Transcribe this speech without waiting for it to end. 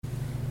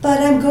But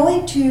I'm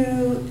going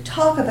to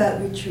talk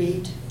about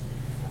retreat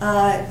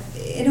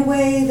in a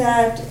way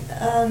that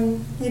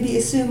maybe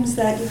assumes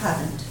that you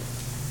haven't,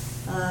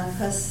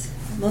 because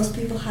most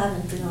people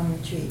haven't been on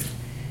retreat.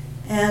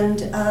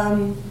 And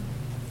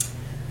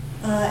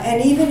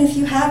even if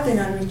you have been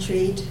on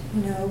retreat,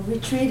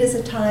 retreat is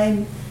a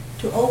time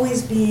to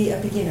always be a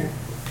beginner.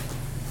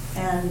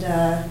 And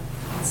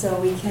so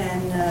we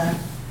can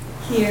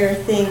hear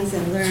things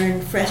and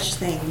learn fresh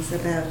things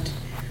about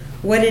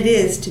what it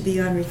is to be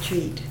on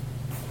retreat.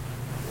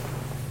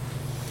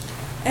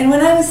 And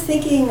when I was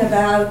thinking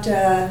about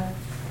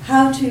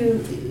how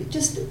to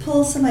just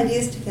pull some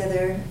ideas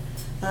together,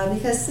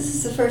 because this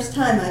is the first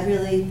time I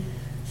really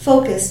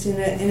focused in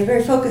a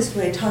very focused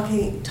way,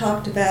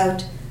 talked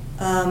about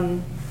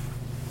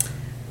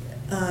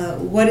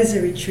what is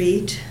a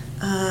retreat.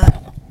 I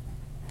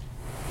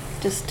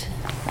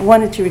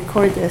wanted to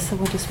record this, and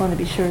we just want to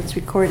be sure it's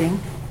recording.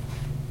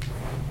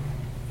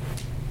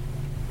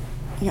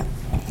 Yeah,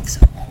 I think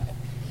so.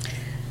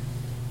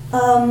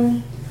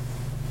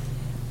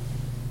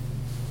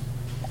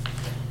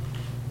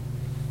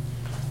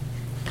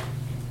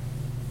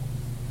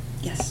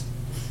 Yes.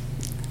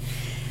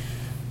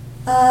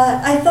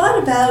 I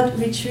thought about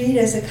retreat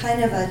as a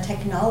kind of a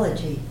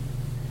technology,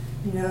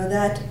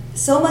 that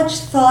so much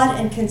thought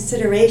and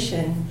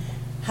consideration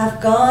have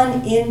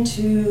gone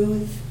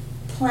into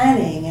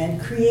planning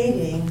and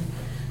creating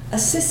a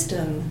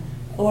system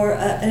or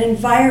an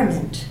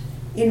environment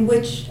in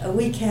which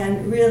we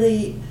can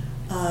really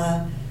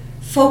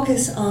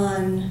focus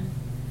on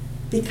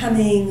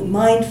becoming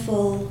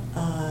mindful,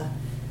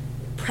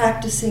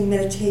 practicing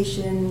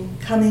meditation,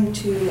 coming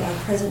to our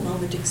present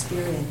moment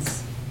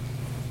experience.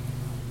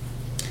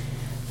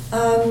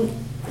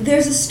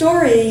 There's a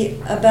story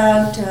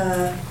about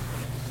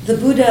the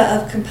Buddha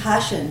of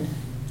compassion,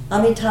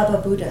 Amitabha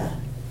Buddha.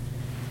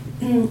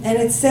 And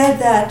it's said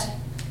that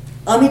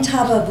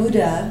Amitabha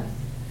Buddha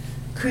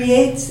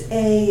creates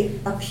a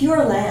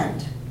pure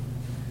land.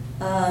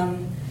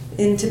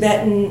 In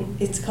Tibetan,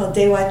 it's called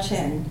Dewa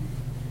Chen.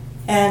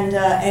 And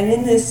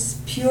in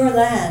this pure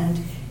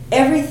land,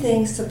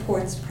 everything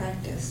supports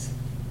practice.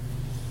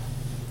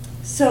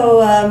 So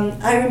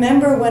I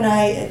remember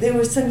there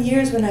were some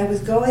years when I was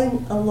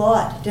going a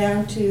lot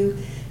down to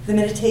the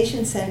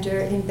meditation center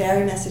in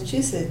Barre,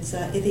 Massachusetts,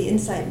 the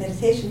Insight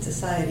Meditation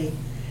Society.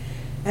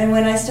 And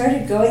when I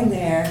started going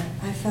there,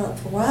 I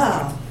felt,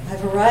 wow,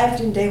 I've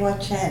arrived in Dewa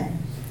Chen.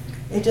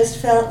 It just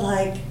felt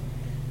like,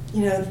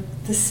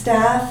 the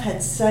staff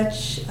had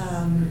such,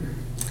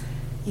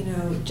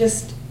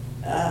 just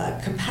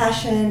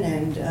compassion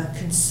and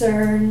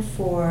concern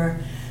for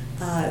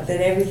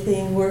that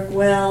everything worked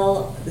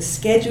well. The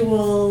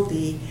schedule,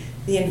 the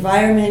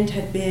environment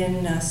had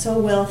been so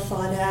well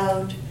thought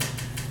out.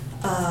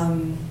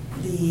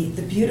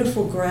 The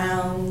beautiful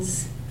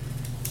grounds,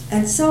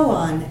 and so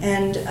on.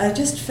 And I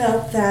just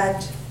felt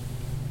that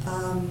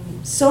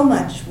so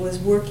much was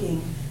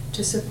working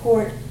to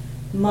support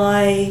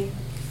my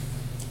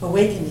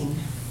awakening.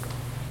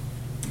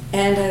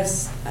 And I have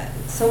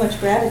so much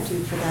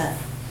gratitude for that.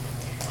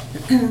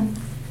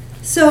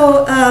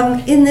 So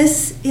in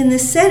this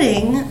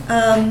setting,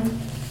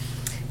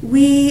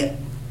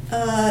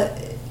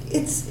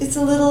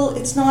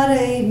 it's not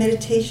a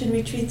meditation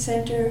retreat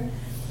center.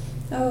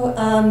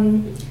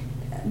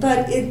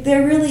 But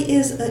there really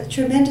is a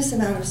tremendous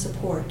amount of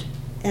support.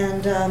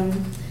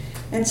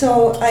 And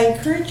so I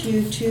encourage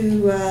you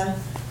to,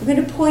 I'm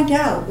going to point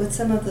out what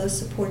some of those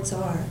supports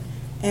are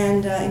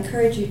and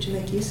encourage you to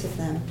make use of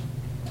them.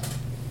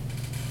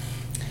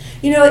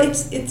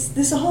 It's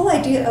this whole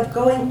idea of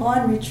going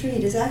on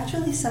retreat is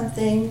actually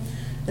something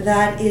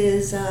that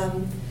is,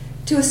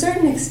 to a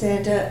certain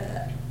extent,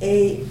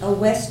 a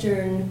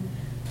Western,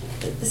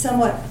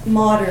 somewhat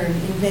modern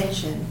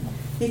invention.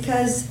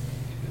 Because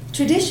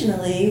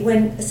traditionally,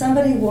 when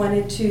somebody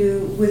wanted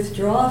to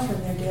withdraw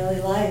from their daily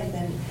life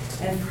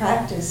and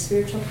practice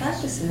spiritual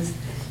practices,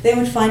 they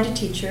would find a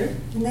teacher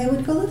and they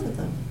would go live with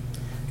them.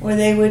 Or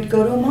they would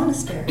go to a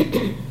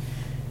monastery.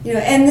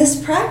 And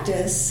this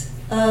practice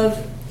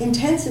of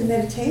intensive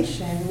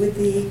meditation with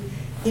the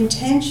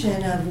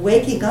intention of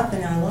waking up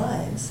in our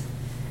lives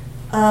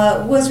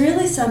was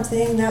really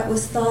something that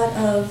was thought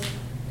of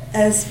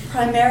as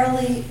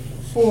primarily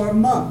for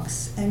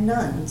monks and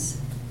nuns,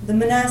 the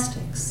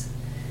monastics.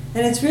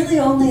 And it's really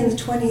only in the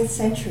 20th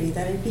century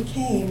that it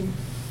became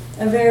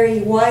a very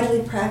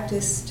widely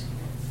practiced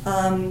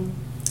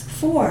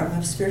form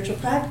of spiritual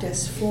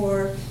practice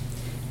for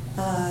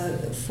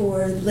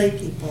lay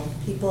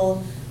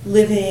people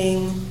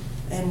living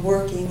and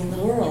working in the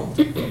world.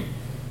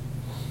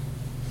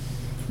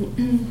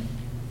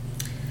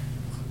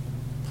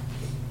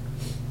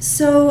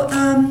 So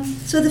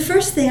the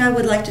first thing I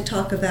would like to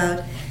talk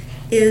about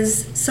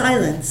is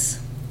silence.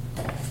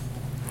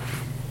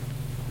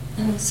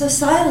 So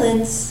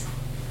silence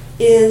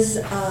is,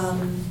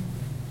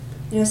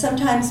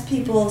 sometimes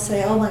people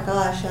say, "Oh my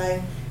gosh,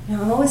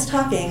 I'm always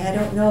talking. I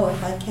don't know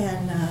if I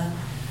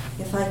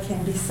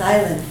can be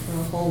silent for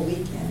a whole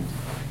weekend,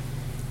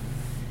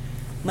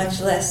 much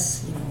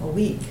less a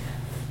week."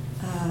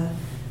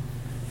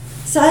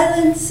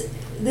 Silence,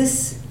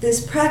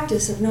 this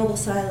practice of noble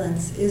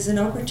silence is an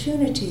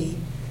opportunity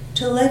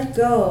to let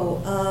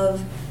go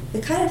of the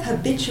kind of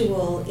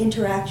habitual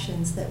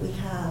interactions that we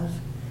have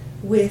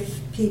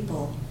with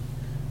people.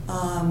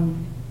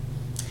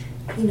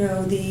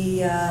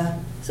 The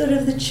sort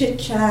of the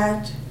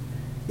chit-chat,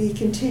 the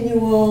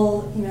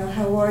continual,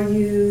 how are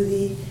you,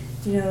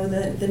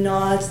 the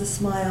nods, the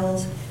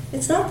smiles.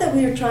 It's not that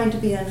we are trying to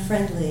be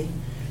unfriendly,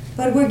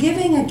 but we're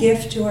giving a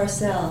gift to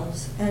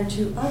ourselves and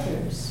to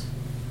others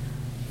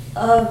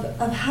of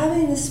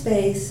having the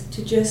space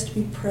to just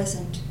be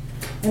present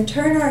and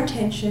turn our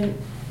attention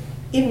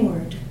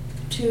inward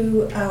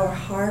to our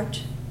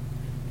heart,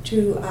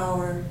 to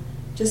our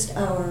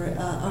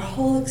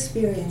whole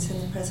experience in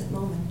the present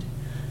moment.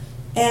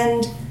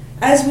 And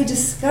as we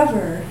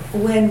discover,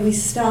 when we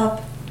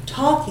stop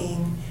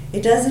talking,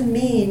 it doesn't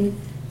mean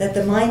that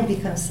the mind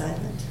becomes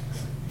silent.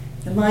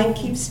 The mind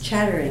keeps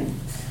chattering.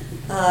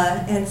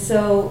 And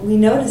so we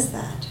notice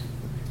that.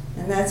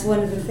 And that's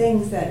one of the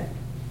things that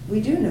we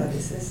do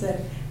notice, is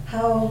that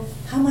how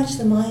much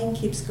the mind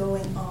keeps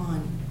going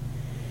on.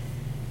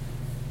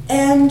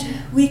 And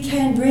we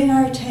can bring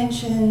our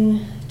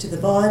attention to the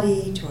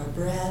body, to our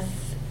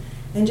breath,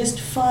 and just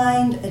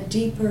find a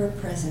deeper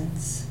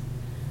presence,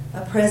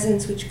 a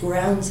presence which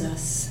grounds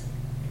us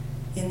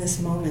in this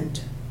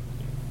moment.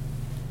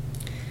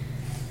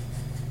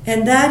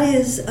 And that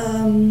is,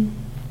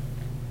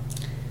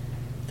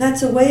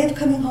 that's a way of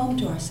coming home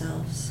to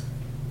ourselves.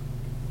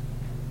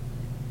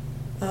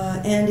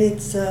 And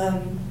it's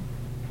a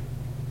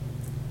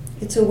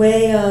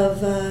way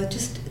of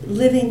just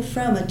living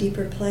from a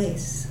deeper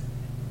place.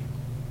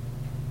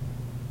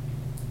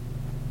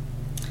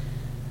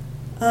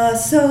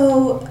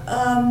 So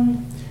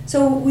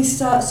we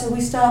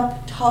stop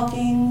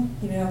talking,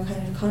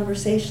 kind of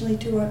conversationally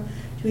to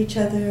each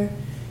other.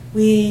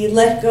 We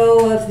let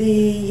go of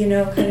the,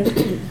 kind of.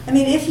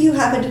 If you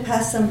happen to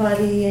pass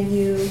somebody and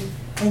you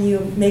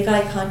make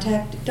eye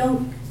contact,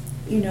 don't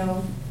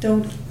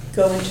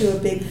go into a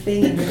big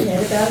thing in your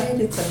head about it.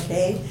 It's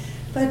okay,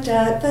 but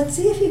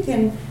see if you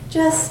can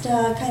just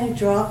kind of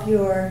drop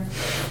your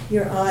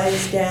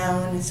eyes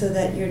down so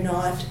that you're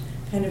not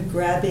kind of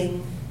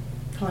grabbing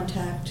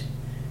contact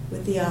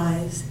with the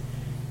eyes.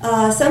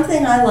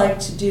 Something I like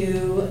to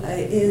do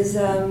is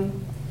I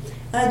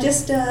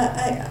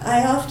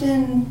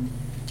often,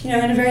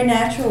 in a very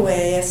natural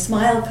way, a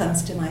smile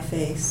comes to my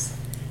face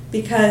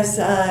because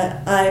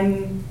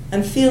I'm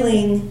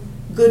feeling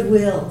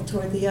goodwill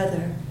toward the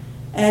other.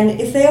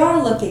 And if they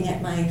are looking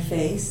at my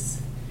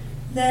face,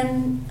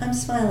 then I'm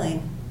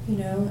smiling,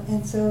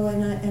 and so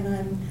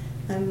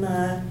I'm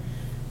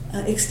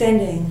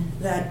extending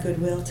that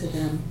goodwill to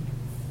them.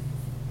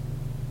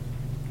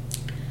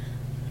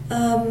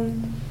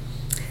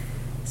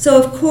 So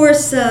of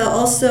course,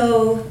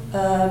 also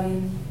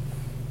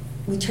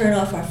we turn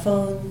off our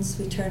phones.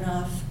 We turn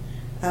off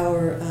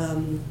our.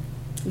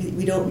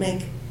 We don't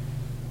make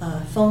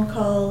phone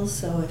calls.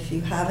 So if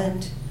you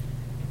haven't,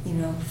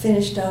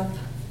 finished up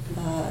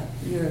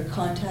your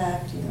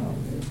contact,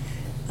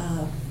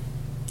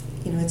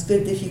 it's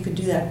good if you could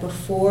do that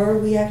before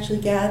we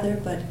actually gather.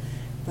 But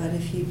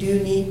if you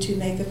do need to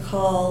make a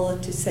call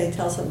to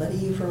tell somebody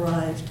you've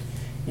arrived,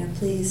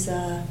 please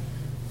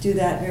do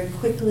that very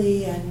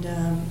quickly and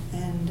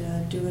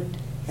do it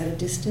at a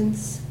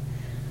distance.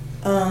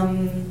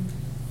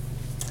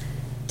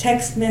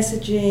 Text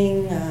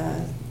messaging,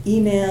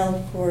 email,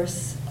 of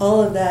course,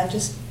 all of that.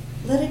 Just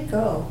let it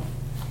go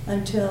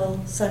until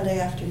Sunday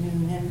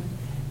afternoon,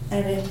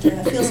 and it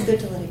feels good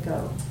to let it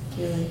go.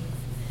 Really,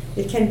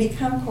 it can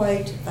become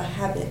quite a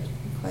habit,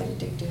 quite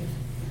addictive.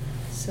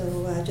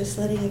 So just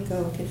letting it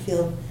go can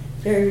feel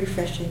very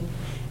refreshing.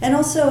 And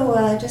also,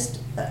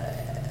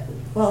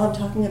 while I'm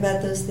talking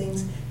about those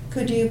things,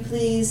 could you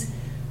please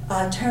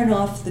turn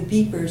off the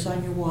beepers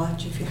on your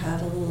watch? If you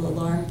have a little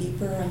alarm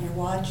beeper on your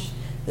watch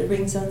that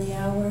rings on the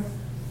hour,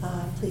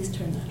 please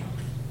turn that off.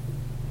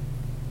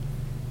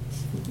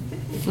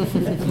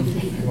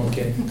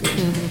 Okay.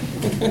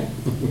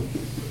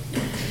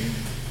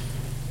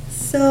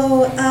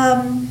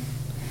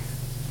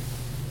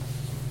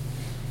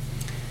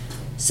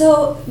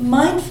 So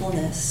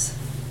mindfulness,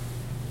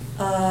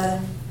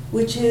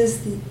 which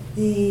is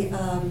the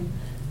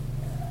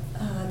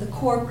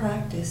core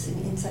practice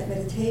in insight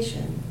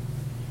meditation,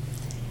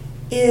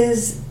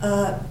 is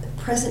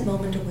present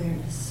moment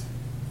awareness.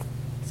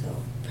 So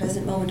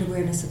present moment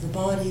awareness of the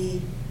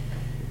body,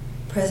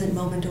 present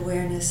moment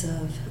awareness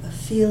of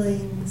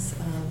feelings,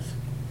 of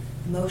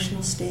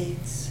emotional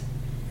states.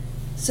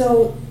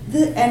 So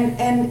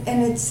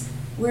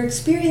we're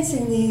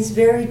experiencing these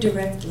very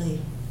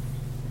directly.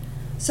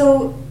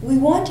 So we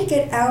want to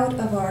get out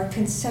of our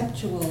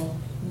conceptual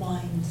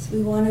minds.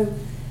 We want to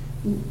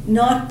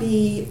not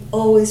be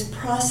always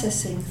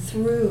processing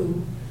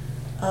through,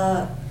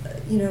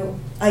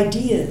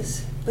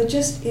 ideas, but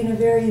just in a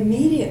very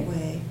immediate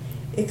way,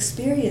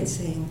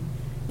 experiencing,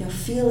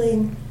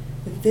 feeling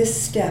this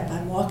step,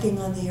 I'm walking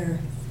on the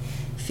earth,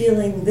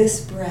 feeling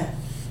this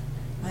breath,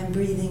 I'm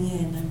breathing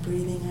in, I'm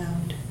breathing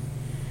out.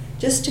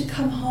 just to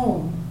come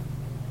home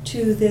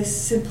to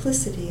this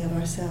simplicity of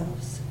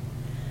ourselves.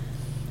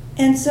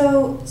 And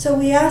so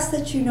we ask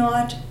that you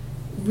not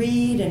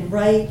read and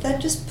write.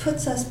 That just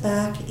puts us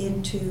back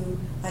into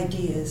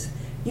ideas.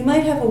 You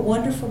might have a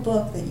wonderful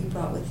book that you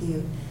brought with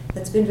you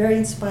that's been very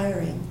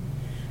inspiring,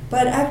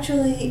 but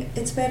actually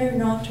it's better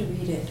not to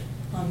read it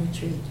on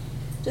retreat.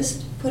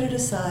 Just put it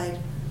aside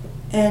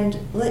and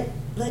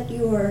let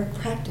your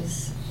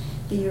practice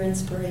be your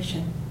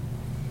inspiration.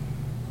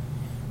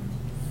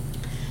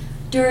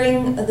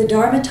 During the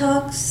Dharma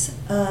talks,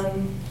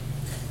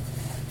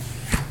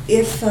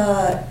 if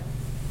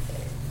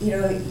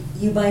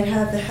you might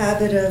have the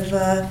habit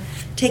of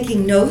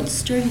taking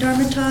notes during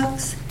Dharma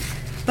talks,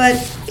 but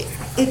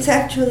it's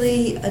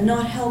actually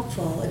not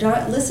helpful.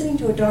 Listening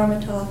to a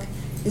Dharma talk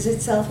is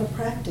itself a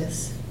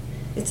practice.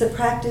 It's a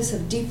practice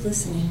of deep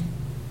listening.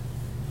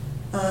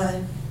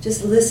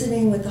 Just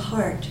listening with the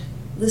heart,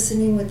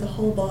 listening with the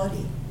whole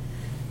body,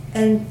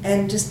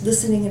 and just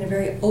listening in a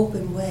very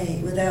open way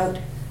without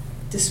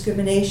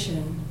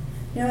discrimination.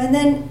 And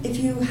then if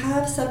you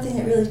have something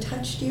that really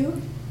touched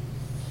you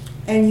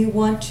and you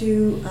want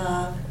to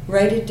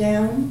write it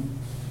down,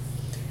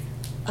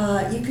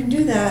 you can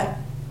do that,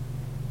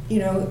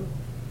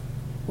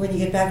 when you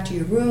get back to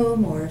your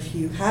room, or if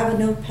you have a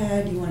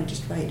notepad, you want to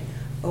just write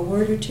a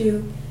word or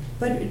two,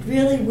 but it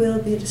really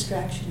will be a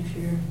distraction if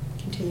you're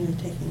continually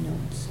taking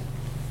notes.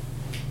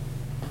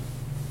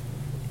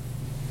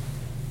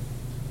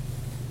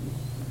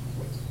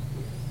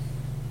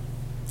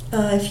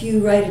 If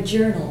you write a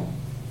journal,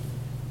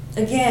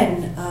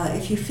 again,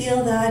 if you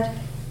feel that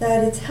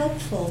it's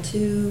helpful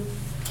to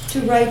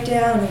write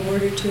down a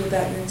word or two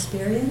about your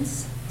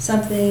experience,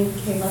 something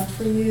came up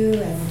for you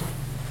and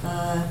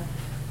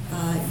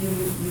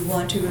you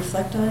want to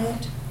reflect on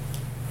it.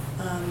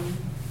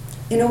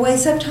 In a way,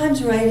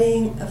 sometimes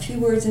writing a few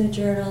words in a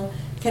journal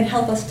can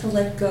help us to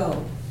let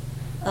go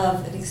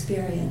of an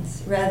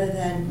experience rather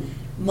than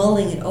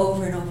mulling it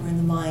over and over in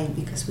the mind,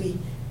 because it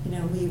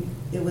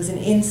was an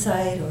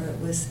insight or it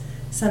was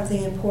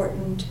something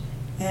important,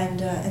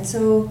 and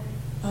so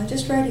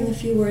just writing a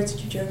few words in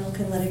your journal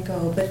can let it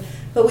go.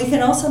 But we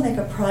can also make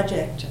a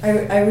project.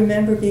 I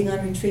remember being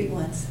on retreat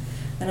once,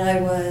 and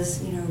I was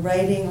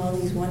writing all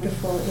these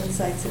wonderful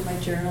insights in my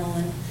journal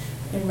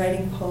and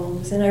writing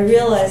poems, and I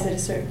realized at a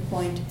certain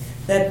point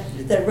that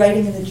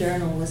writing in the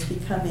journal was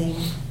becoming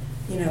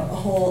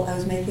I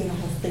was making a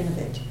whole thing of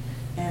it,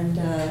 and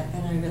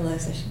I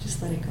realized I should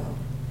just let it go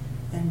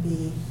and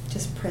be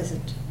just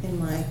present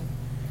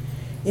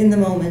in the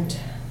moment.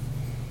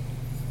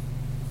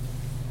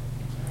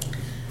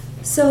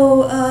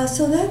 So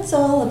that's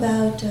all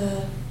about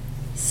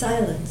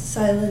silence.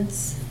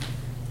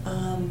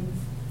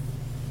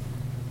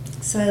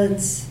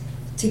 Silence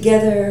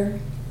together,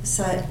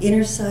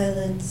 inner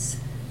silence,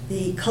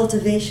 the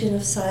cultivation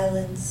of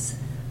silence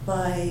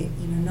by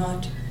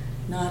not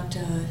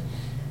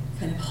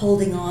kind of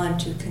holding on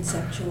to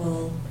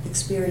conceptual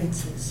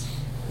experiences,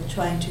 but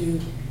trying to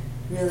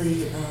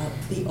really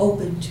be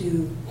open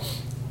to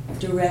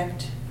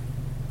direct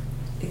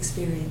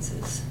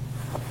experiences.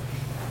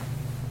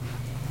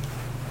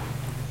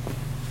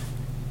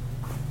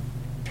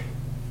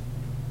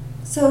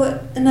 So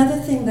another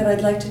thing that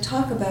I'd like to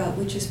talk about,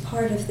 which is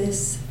part of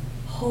this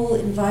whole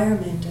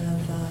environment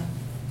of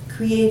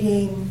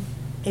creating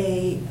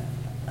a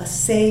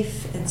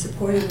safe and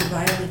supportive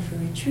environment for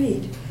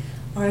retreat,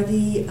 are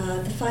the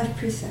 5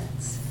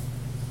 precepts.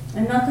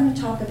 I'm not going to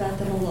talk about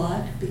them a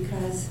lot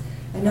because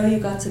I know you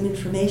got some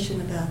information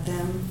about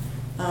them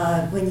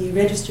when you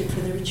registered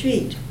for the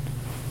retreat.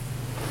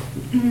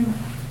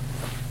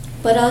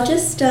 But I'll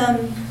just give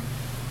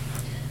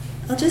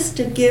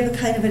a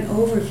kind of an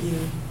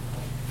overview.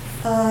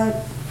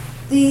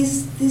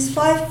 These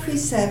 5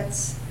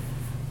 precepts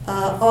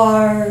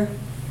are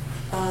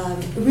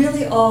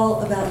really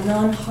all about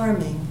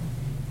non-harming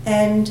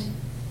and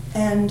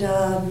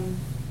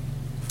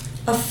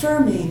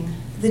affirming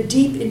the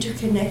deep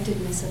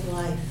interconnectedness of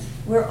life.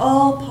 We're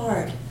all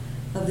part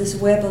of this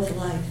web of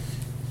life,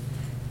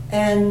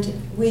 and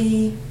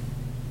we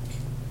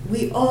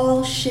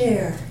all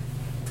share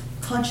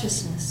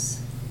consciousness,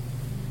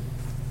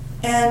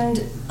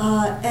 and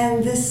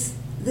this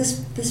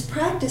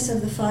practice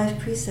of the 5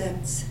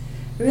 precepts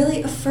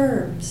really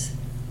affirms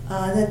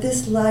that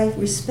this life,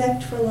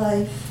 respect for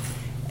life,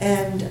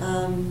 and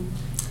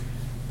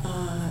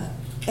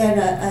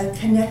a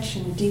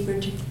connection, a deeper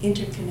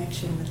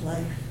interconnection with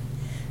life.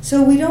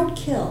 So we don't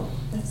kill.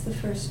 That's the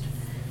first.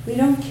 We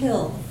don't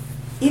kill.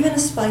 Even a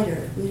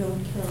spider, we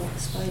don't kill a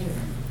spider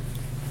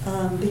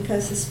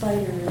because the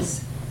spider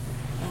is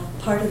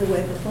part of the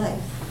web of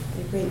life.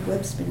 They're great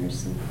web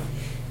spinners,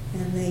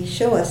 and they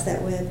show us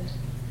that web.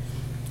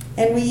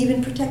 And we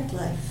even protect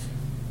life.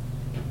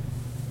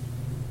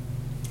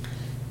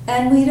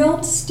 And we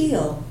don't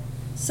steal.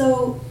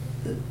 So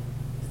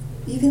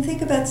you can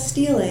think about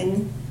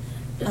stealing.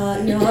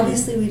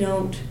 Obviously we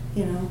don't,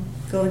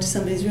 go into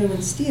somebody's room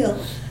and steal.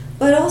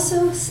 But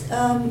also,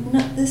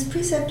 this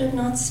precept of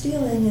not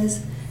stealing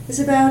is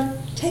about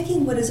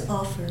taking what is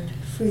offered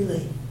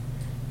freely.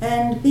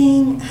 and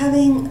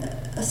having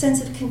a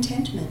sense of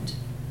contentment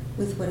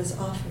with what is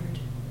offered.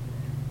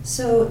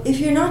 So if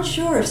you're not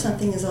sure if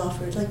something is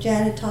offered, like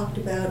Janet talked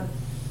about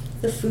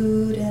the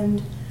food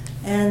and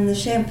the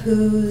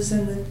shampoos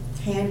and the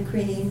hand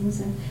creams,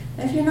 and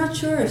if you're not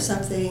sure if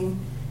something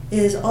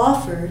is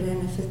offered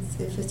and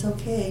if it's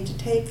okay to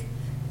take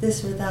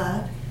this or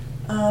that,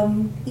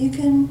 you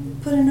can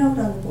put a note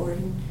on the board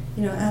and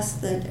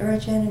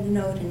write Janet a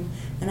note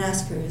and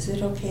ask her, is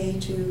it okay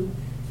to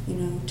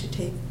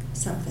take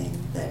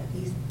something that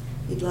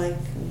you'd like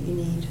or you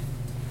need.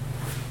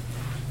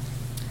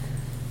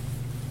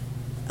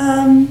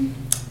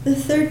 The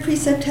third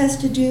precept has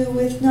to do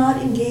with not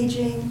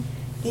engaging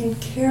in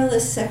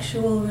careless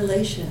sexual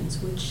relations,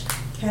 which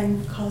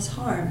can cause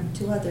harm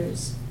to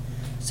others.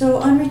 So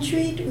on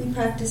retreat, we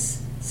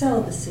practice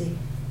celibacy.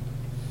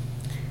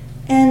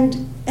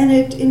 And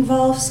it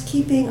involves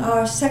keeping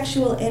our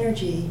sexual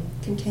energy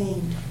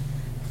contained.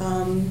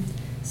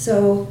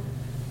 So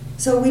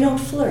we don't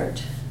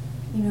flirt.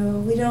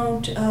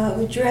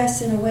 We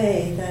dress in a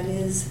way that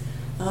is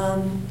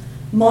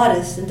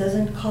modest and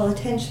doesn't call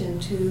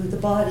attention to the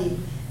body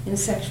in a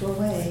sexual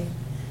way.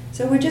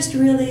 So we're just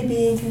really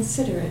being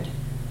considerate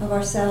of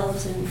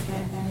ourselves and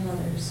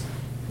others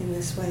in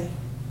this way.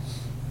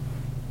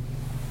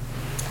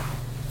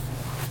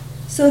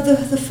 So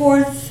the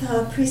fourth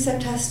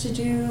precept has to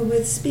do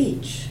with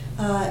speech,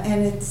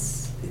 and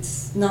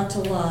it's not to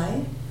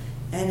lie.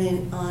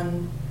 And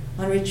on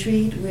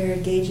retreat, we're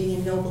engaging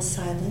in noble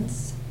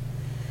silence.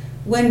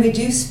 When we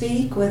do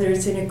speak, whether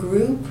it's in a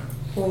group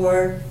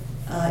or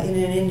in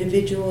an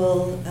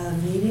individual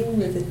meeting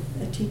with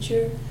a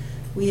teacher,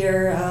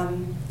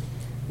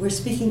 we're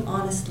speaking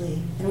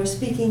honestly, and we're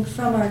speaking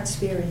from our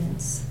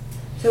experience.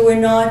 So we're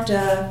not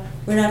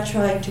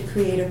trying to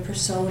create a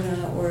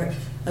persona or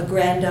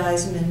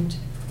aggrandizement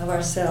of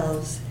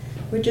ourselves.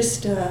 We're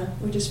just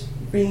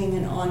bringing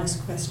an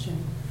honest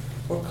question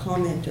or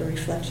comment or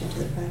reflection to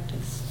the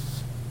practice.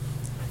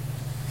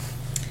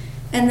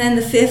 And then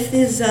the fifth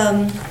is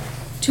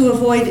to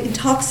avoid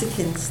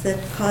intoxicants that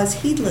cause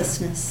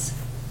heedlessness.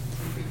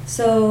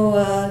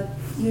 So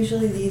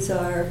usually these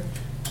are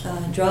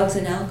drugs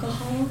and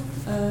alcohol.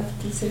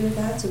 Consider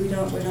that. So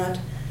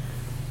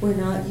we're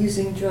not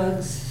using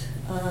drugs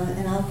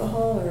and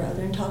alcohol or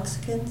other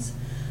intoxicants.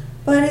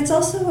 But it's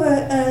also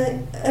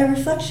a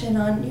reflection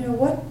on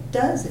what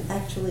does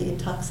actually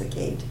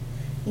intoxicate.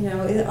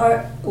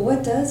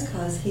 What does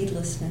cause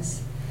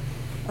heedlessness?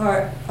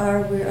 Are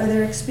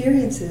there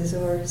experiences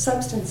or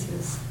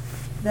substances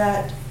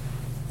that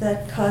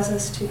cause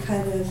us to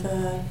kind of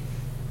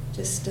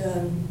just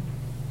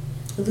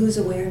lose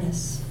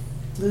awareness,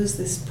 lose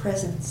this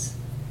presence,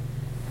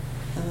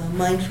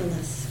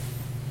 mindfulness?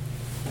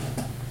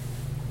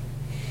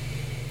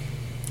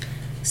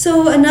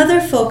 So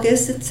another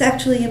focus, it's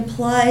actually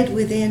implied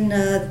within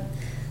the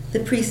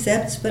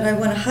precepts, but I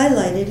want to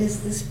highlight it,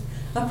 is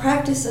a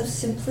practice of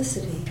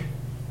simplicity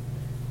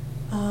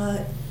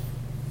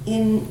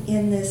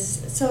in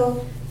this.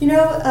 So,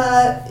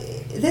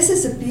 this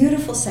is a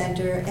beautiful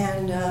center,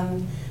 and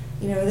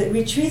the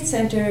retreat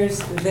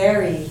centers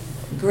vary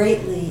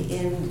greatly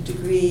in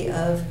degree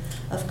of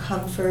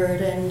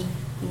comfort, and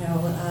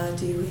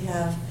do we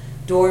have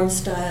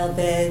dorm-style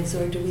beds,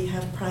 or do we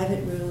have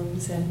private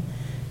rooms, and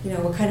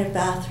what kind of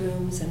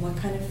bathrooms and what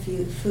kind of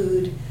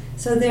food.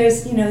 So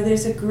there's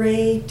a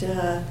great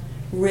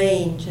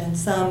range, and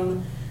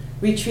some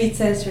retreat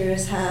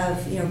centers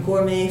have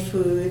gourmet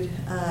food,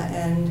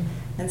 and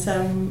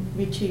some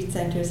retreat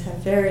centers have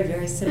very,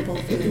 very simple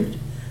food.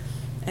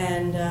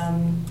 And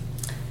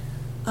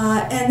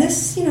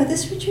this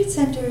retreat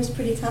center is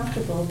pretty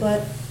comfortable,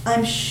 but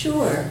I'm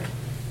sure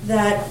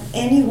that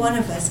any one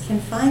of us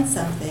can find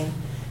something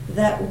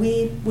that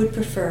we would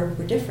prefer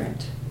were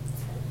different.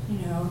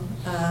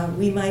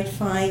 We might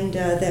find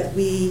that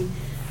we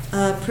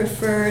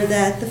prefer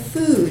that the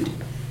food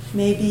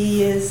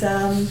maybe is,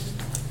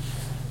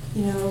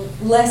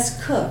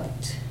 less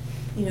cooked.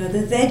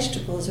 The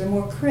vegetables are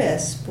more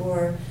crisp,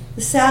 or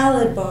the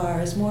salad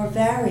bar is more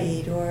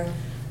varied, or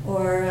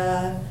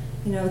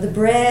the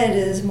bread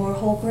is more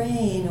whole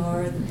grain,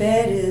 or the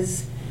bed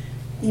is,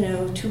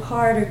 too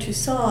hard or too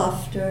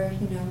soft, or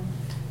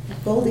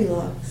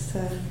Goldilocks.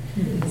 Or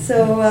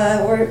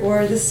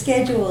the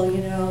schedule,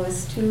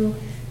 is too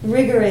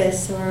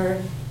rigorous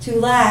or too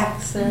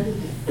lax. So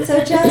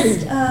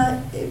just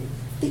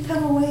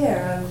become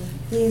aware of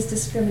these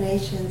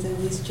discriminations and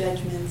these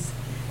judgments,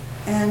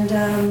 and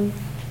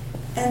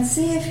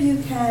see if you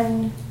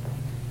can.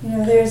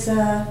 There's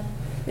a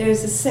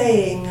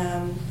saying: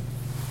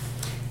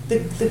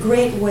 the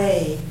great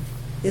way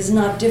is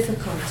not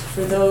difficult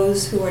for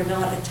those who are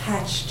not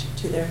attached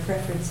to their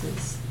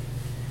preferences.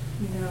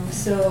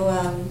 So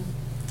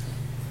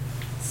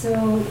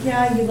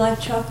yeah, you like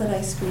chocolate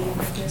ice cream,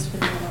 but there's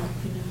vanilla.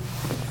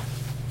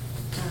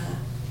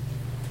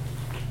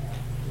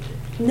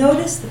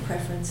 Notice the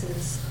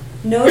preferences.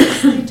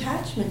 Notice the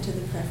attachment to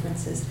the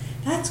preferences.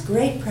 That's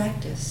great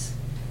practice.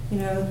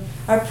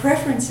 Our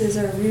preferences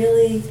are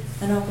really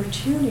an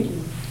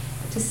opportunity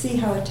to see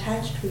how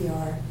attached we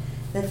are,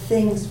 that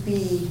things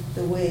be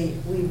the way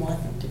we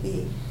want them to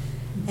be,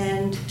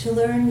 and to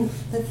learn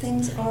that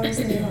things are as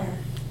they are.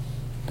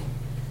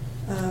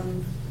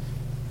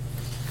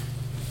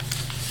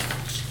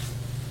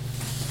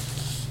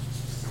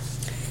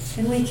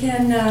 And we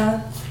can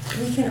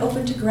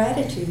open to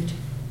gratitude,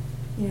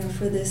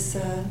 for this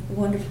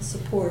wonderful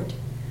support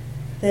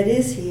that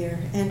is here,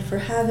 and for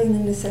having the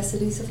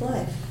necessities of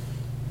life,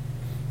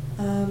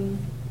 and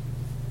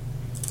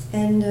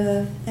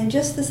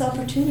just this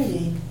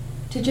opportunity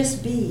to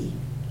just be.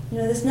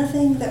 There's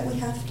nothing that we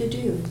have to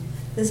do.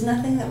 There's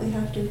nothing that we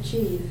have to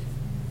achieve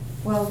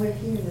while we're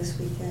here this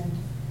weekend.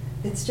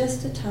 It's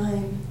just a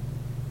time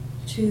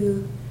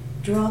to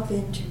drop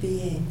into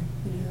being,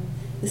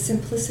 the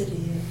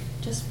simplicity of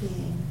just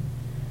being,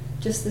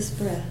 just this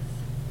breath.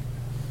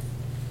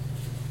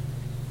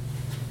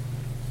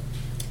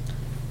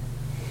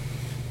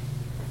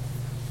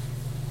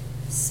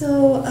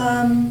 So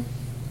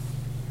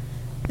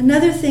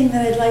another thing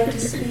that I'd like to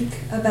speak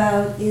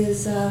about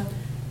is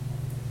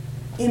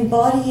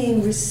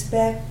embodying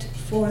respect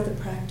for the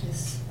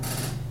practice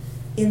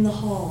in the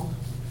hall.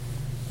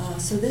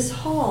 So this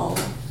hall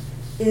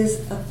is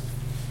a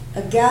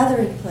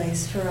gathering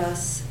place for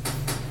us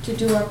to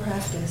do our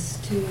practice,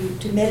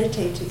 to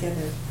meditate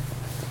together.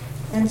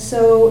 And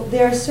so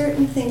there are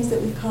certain things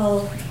that we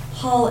call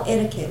hall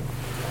etiquette.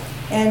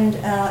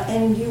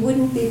 And you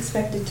wouldn't be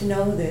expected to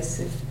know this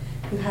if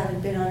you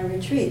haven't been on a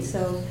retreat,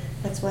 so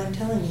that's why I'm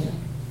telling you.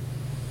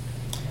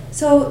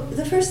 So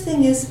the first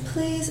thing is,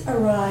 please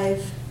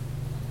arrive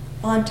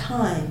on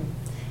time.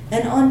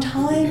 And on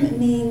time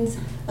means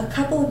a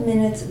couple of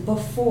minutes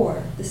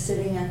before the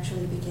sitting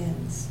actually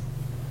begins.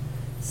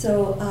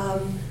 So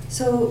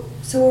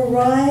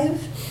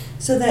arrive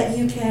so that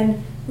you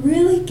can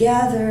really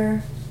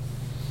gather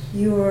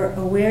your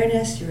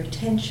awareness, your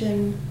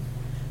attention.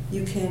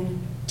 You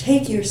can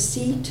take your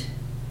seat.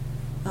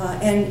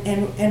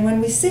 And when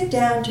we sit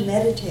down to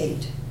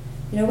meditate,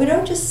 we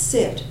don't just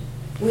sit,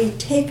 we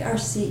take our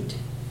seat.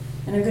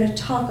 And I'm going to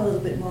talk a little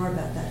bit more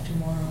about that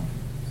tomorrow.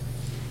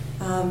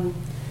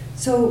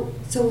 So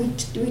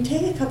we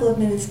take a couple of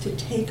minutes to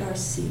take our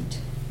seat.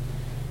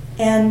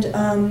 And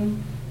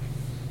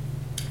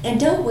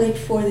don't wait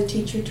for the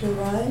teacher to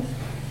arrive.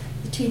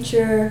 The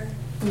teacher,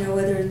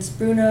 whether it's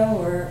Bruno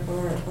or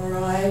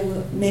I,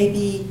 may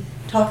be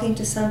talking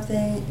to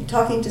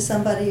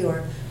somebody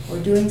or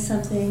doing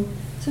something.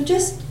 So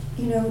just,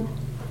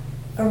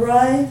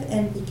 arrive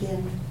and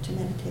begin to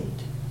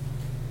meditate.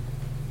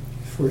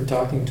 If we're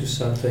talking to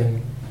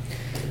something,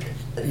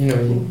 I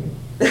don't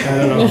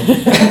know.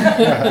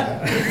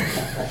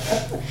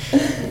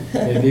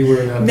 Maybe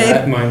we're not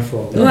that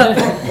mindful.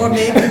 Or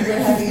maybe we're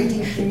having a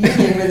deep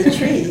communion with a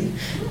tree.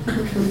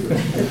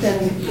 But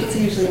then it's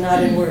usually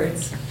not in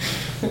words.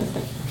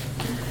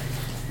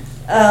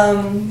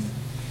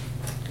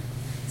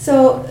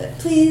 So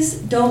please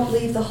don't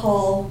leave the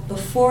hall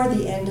before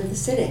the end of the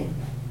sitting.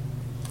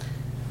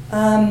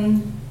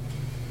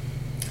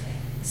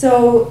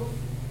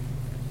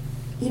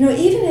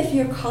 Even if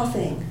you're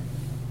coughing,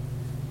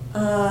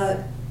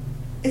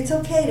 it's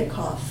okay to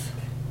cough.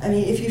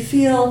 If you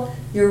feel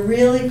you're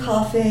really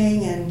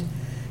coughing and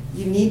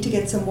you need to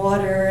get some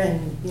water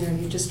and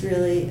you just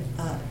really,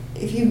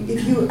 if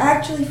you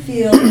actually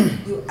feel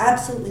you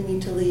absolutely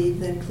need to leave,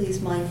 then please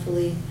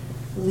mindfully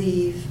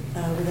leave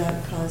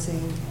without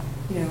causing,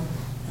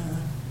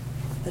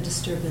 a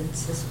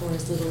disturbance or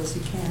as little as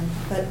you can.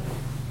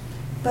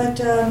 But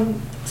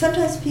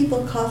sometimes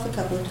people cough a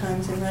couple of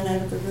times and run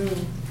out of the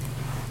room.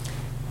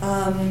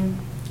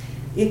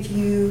 If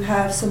you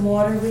have some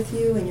water with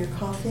you and you're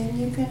coughing,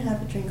 you can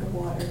have a drink of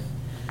water.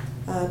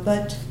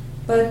 But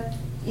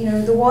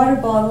the water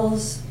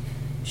bottles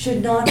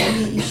should not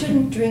be, you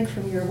shouldn't drink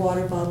from your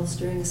water bottles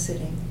during a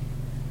sitting.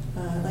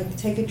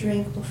 Take a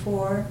drink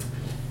before,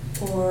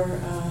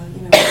 or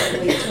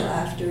wait till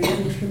after,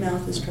 even if your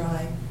mouth is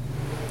dry.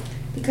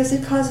 Because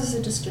it causes a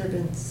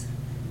disturbance.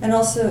 And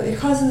also, it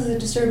causes a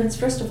disturbance,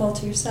 first of all,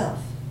 to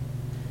yourself.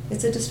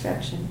 It's a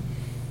distraction.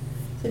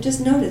 So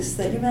just notice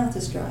that your mouth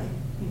is dry.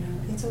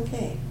 It's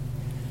okay.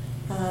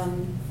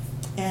 And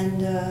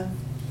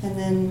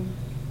then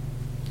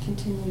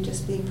continue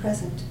just being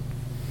present.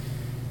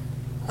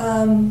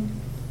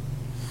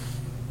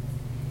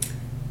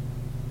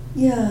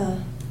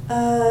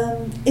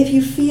 If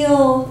you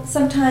feel,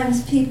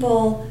 sometimes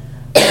people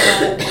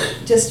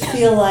just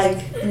feel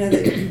like,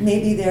 that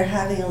maybe they're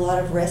having a lot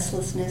of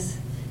restlessness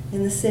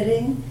in the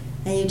sitting,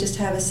 and you just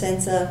have a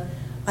sense of,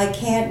 I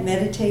can't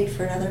meditate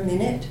for another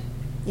minute.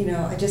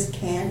 I just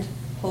can't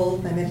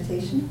hold my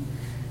meditation.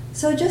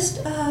 So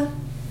just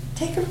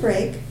take a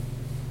break.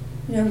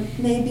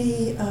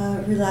 Maybe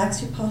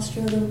relax your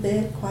posture a little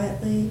bit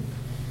quietly.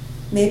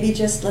 Maybe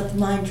just let the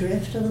mind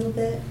drift a little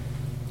bit.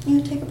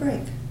 Take a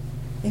break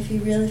if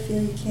you really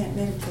feel you can't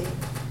meditate.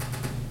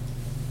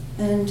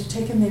 And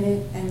take a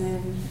minute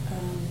and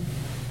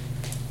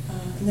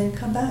then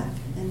come back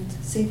and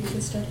see if you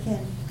can start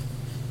again.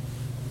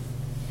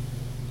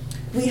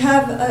 We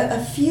have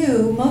a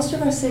few, most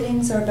of our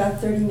sittings are about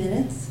 30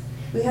 minutes.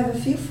 We have a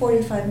few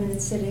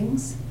 45-minute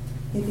sittings.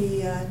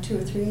 maybe 2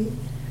 or 3.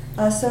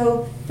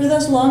 So for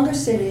those longer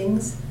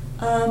sittings,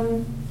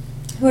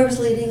 whoever's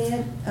leading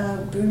it,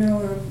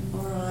 Bruno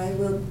or I,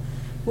 will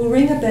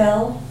ring a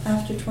bell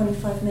after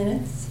 25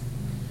 minutes.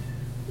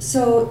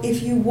 So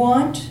if you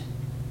want,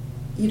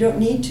 you don't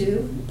need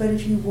to, but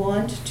if you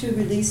want to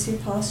release your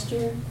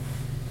posture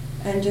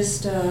and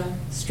just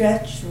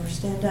stretch or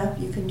stand up,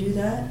 you can do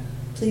that.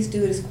 Please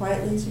do it as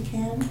quietly as you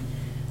can.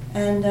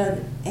 And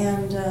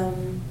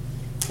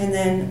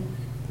then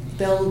the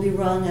bell will be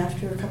rung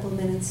after a couple of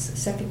minutes a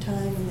second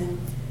time, and then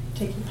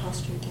take your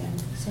posture again.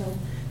 So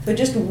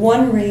just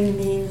 1 ring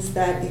means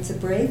that it's a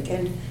break,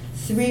 and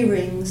 3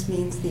 rings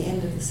means the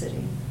end of the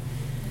sitting.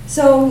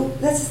 So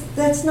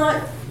that's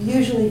not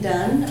usually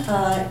done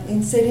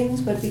in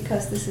sittings, but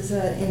because this is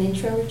an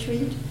intro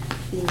retreat,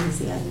 being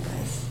easy on you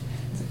guys,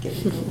 so give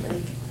you a little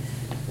break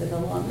for the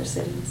longer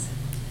sittings.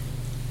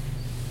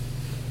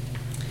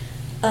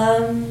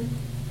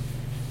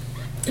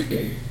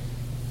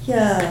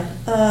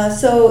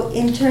 So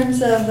in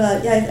terms of,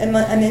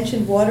 I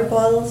mentioned water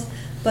bottles,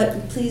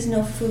 but please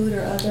no food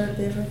or other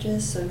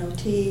beverages, so no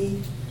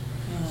tea,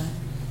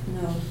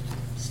 no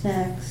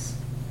snacks.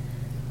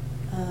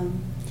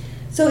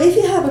 So if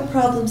you have a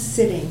problem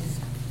sitting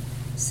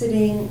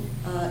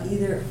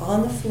either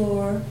on the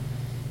floor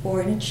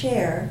or in a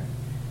chair,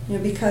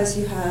 because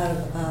you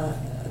have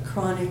a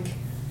chronic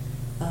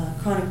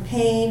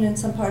pain in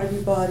some part of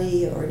your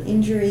body or an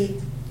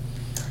injury,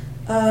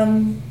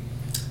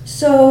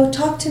 so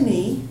talk to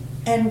me,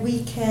 and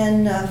we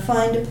can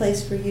find a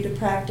place for you to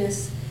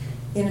practice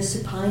in a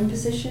supine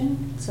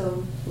position,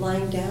 so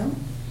lying down,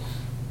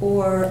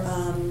 or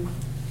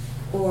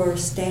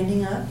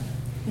standing up,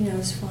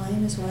 is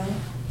fine as well.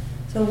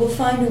 So we'll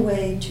find a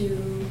way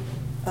to,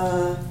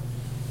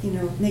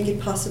 make it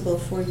possible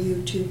for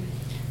you to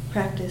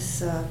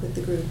practice with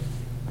the group.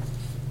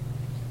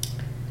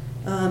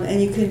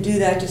 And you can do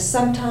that just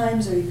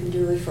sometimes, or you can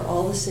do it for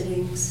all the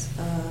sittings,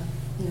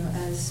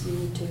 as you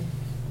need to.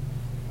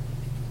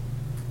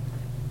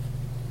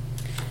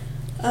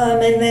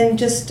 And then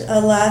just a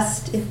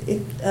last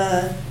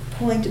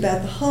point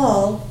about the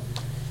hall.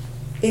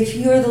 If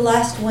you're the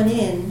last one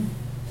in,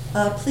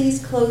 please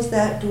close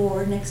that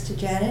door next to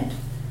Janet.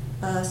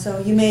 So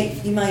you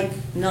might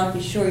not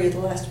be sure you're the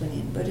last one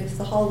in, but if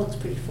the hall looks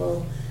pretty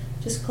full,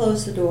 just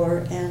close the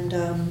door, and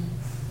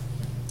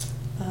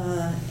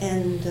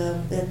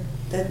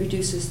that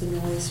reduces the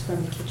noise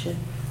from the kitchen.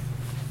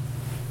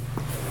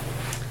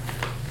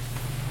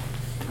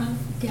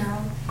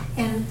 Daryl,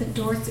 and the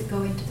doors that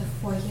go into the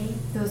foyer,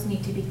 those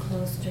need to be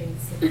closed during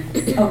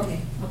sittings.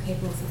 Okay. Okay,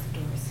 both of the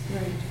doors.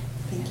 Right.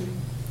 Thank you.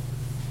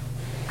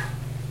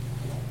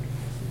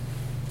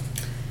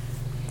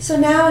 So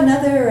now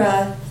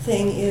another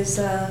thing is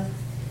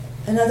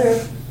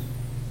another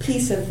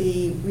piece of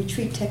the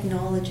retreat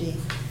technology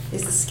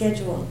is the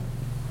schedule.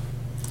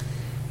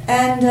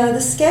 And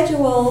the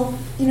schedule,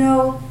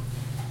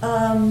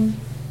 I've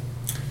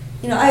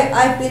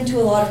been to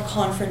a lot of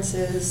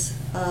conferences,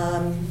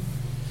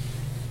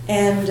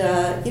 and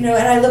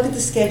I look at the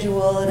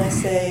schedule and I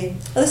say,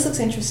 oh, this looks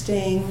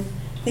interesting.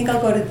 I think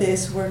I'll go to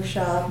this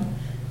workshop,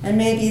 and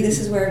maybe this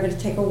is where I'm going to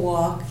take a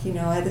walk.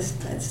 This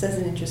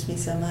doesn't interest me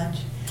so much.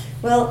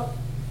 Well,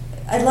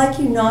 I'd like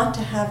you not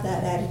to have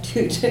that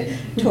attitude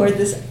toward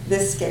this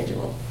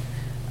schedule.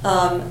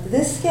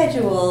 This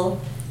schedule,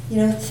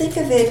 think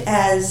of it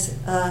as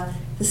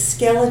the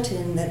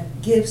skeleton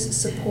that gives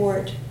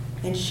support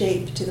and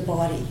shape to the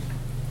body.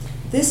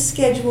 This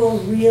schedule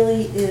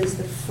really is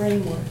the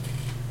framework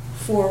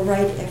for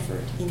right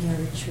effort in your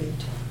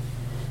retreat.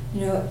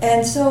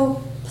 And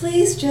so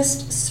please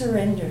just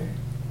surrender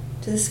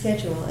to the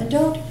schedule, and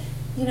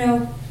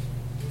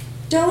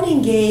don't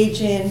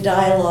engage in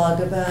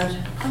dialogue about,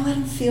 oh, I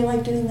don't feel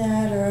like doing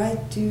that, or I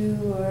do,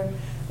 or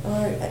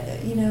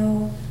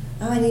oh,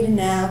 I need a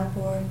nap,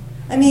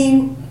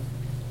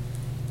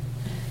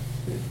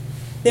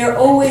 there are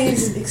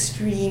always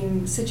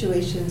extreme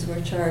situations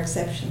which are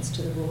exceptions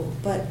to the rule,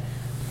 but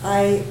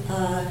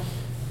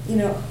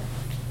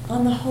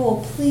on the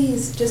whole,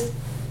 please just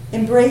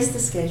embrace the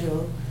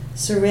schedule,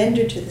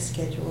 surrender to the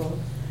schedule.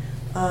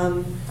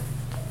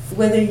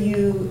 Whether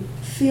you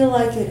feel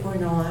like it or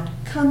not,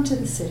 come to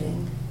the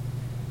sitting,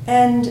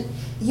 and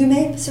you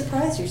may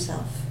surprise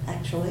yourself,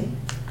 actually.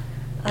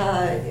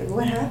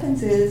 What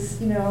happens is,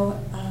 we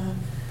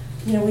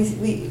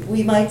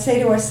might say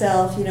to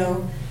ourselves,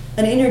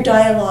 an inner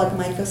dialogue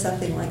might go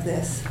something like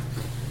this.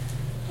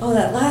 Oh,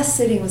 that last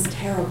sitting was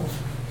terrible.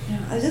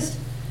 I was just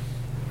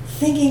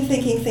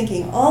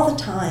thinking all the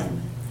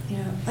time.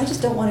 I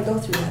just don't want to go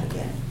through that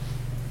again.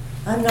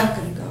 I'm not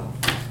going to go.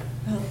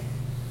 Well,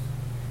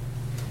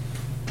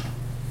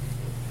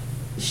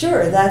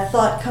 sure, that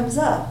thought comes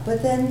up,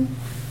 but then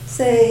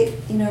say,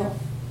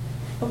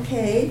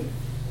 okay,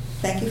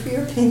 thank you for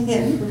your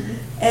opinion,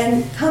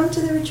 and come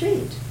to the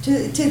retreat,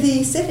 to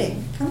the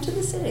sitting. Come to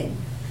the sitting.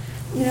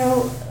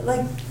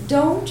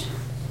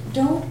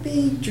 Don't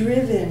be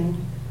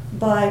driven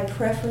by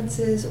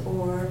preferences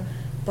or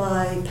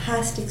by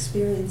past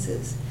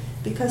experiences,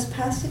 because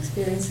past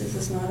experiences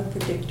is not a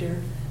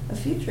predictor a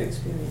future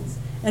experience.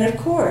 And of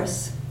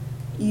course,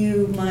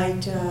 you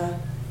might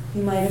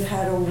have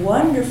had a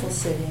wonderful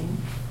sitting,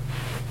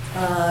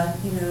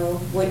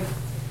 what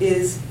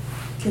is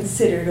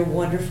considered a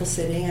wonderful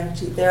sitting.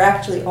 There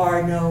actually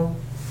are no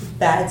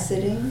bad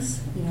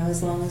sittings,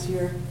 as long as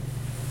you're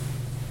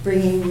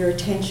bringing your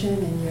attention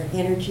and your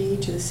energy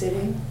to the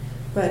sitting.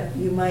 But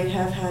you might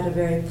have had a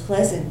very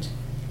pleasant,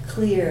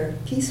 clear,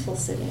 peaceful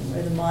sitting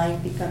where the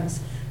mind becomes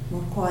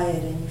more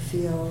quiet and you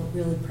feel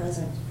really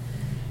present.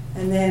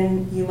 And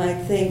then you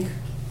might think,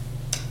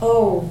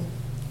 oh,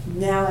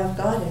 now I've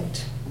got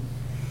it.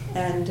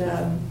 And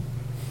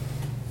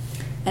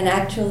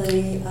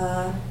actually,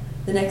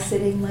 the next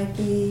sitting might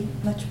be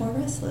much more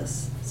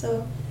restless.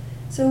 So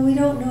we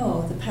don't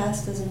know. The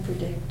past doesn't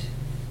predict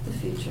the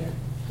future.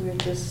 We're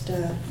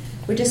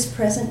just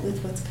present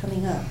with what's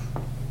coming up.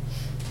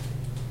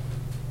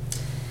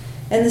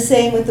 And the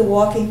same with the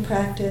walking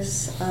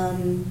practice,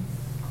 and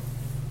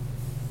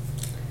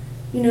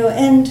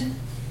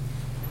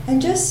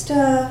just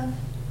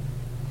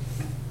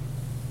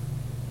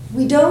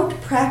we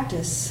don't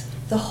practice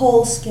the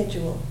whole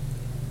schedule.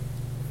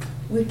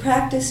 We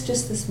practice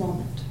just this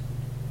moment.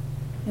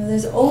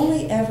 There's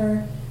only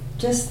ever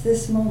just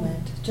this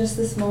moment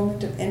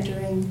of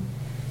entering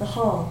the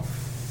hall,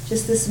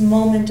 just this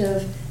moment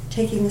of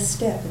taking a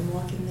step in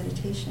walking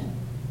meditation.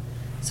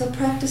 So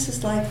practice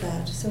is like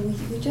that. So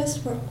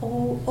we're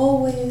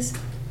always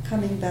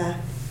coming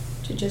back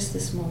to just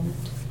this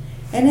moment.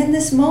 And in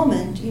this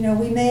moment,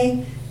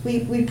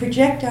 we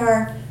project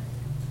our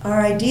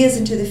ideas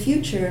into the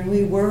future and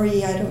we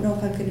worry, I don't know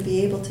if I'm going to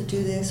be able to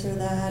do this or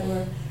that,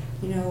 or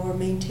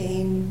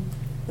maintain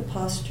the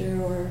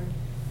posture, or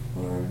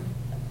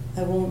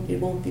it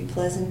won't be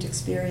pleasant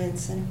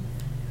experience. And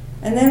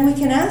then we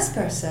can ask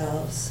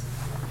ourselves,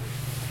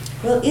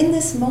 well, in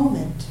this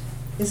moment,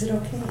 is it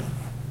okay?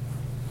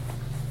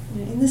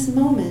 In this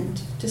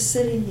moment, just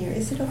sitting here,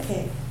 is it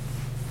okay?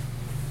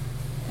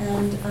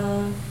 And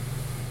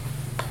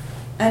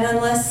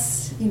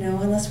unless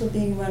we're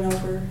being run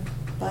over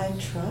by a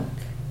truck,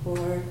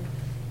 or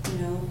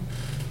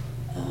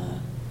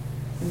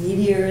a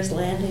meteor is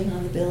landing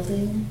on the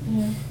building,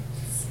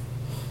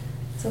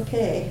 it's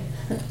okay.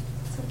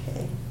 It's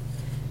okay.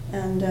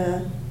 And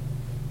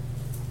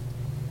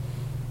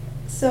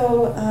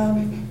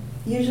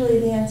usually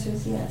the answer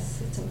is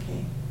yes, it's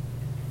okay.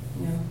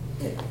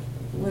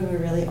 When we're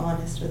really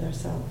honest with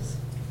ourselves.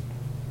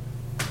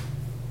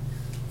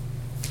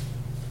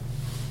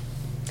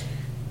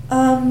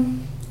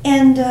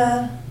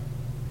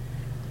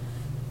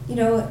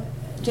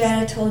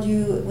 Janet told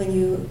you when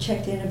you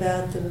checked in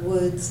about the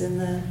woods and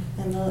the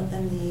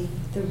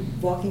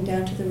walking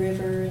down to the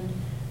river,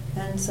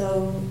 and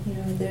so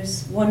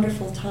there's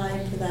wonderful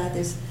time for that.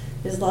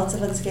 There's lots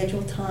of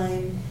unscheduled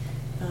time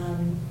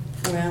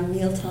around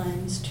meal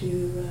times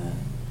to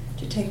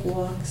take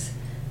walks.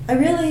 I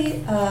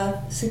really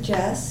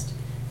suggest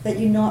that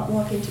you not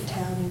walk into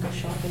town and go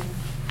shopping.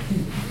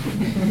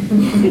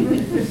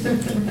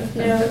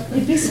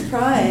 You'd be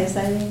surprised.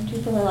 I mean,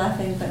 people are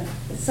laughing, but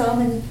so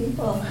many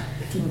people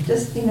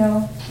just, really.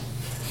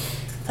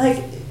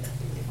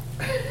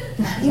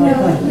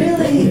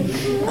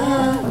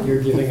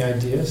 You're giving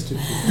ideas to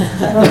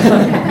people.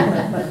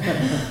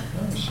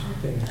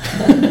 Shopping.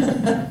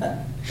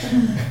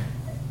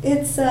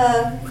 It's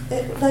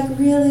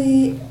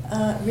really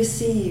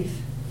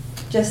receive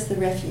just the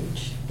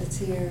refuge that's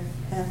here,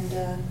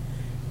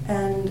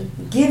 and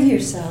give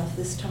yourself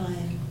this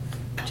time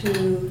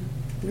to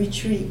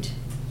retreat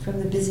from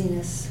the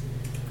busyness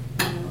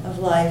of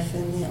life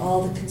and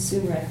all the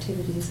consumer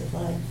activities of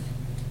life.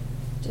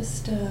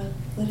 Just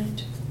let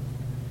it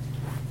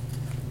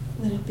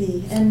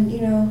be. And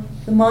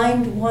the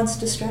mind wants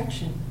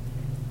distraction.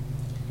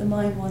 The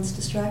mind wants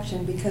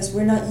distraction because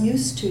we're not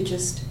used to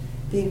just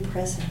being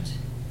present,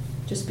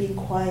 just being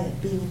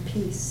quiet, being in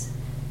peace.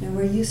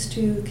 We're used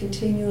to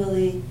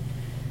continually,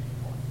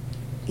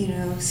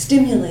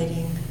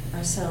 stimulating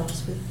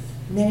ourselves with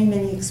many,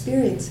 many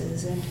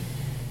experiences. And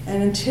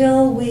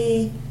until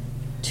we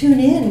tune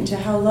in to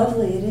how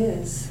lovely it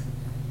is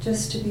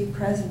just to be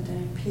present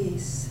and in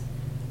peace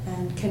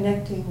and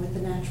connecting with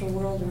the natural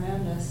world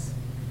around us,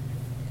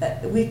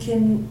 we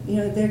can,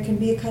 there can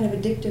be a kind of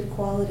addictive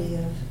quality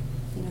of,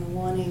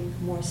 wanting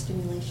more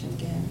stimulation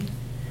again.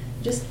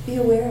 Just be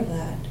aware of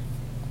that.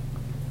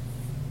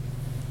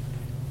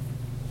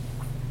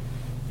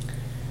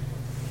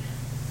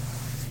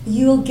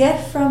 You'll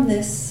get from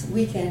this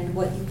weekend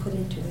what you put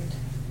into it.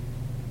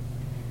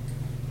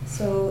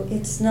 So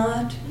it's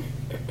not,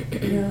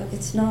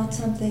 it's not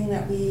something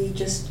that we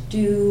just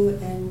do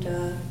and,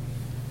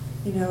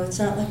 it's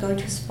not like going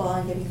to a spa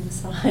and getting a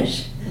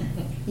massage.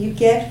 You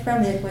get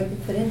from it what you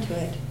put into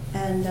it.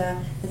 And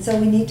so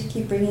we need to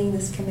keep bringing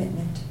this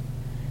commitment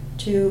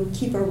to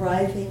keep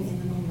arriving in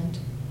the moment,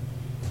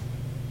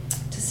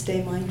 to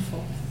stay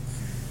mindful.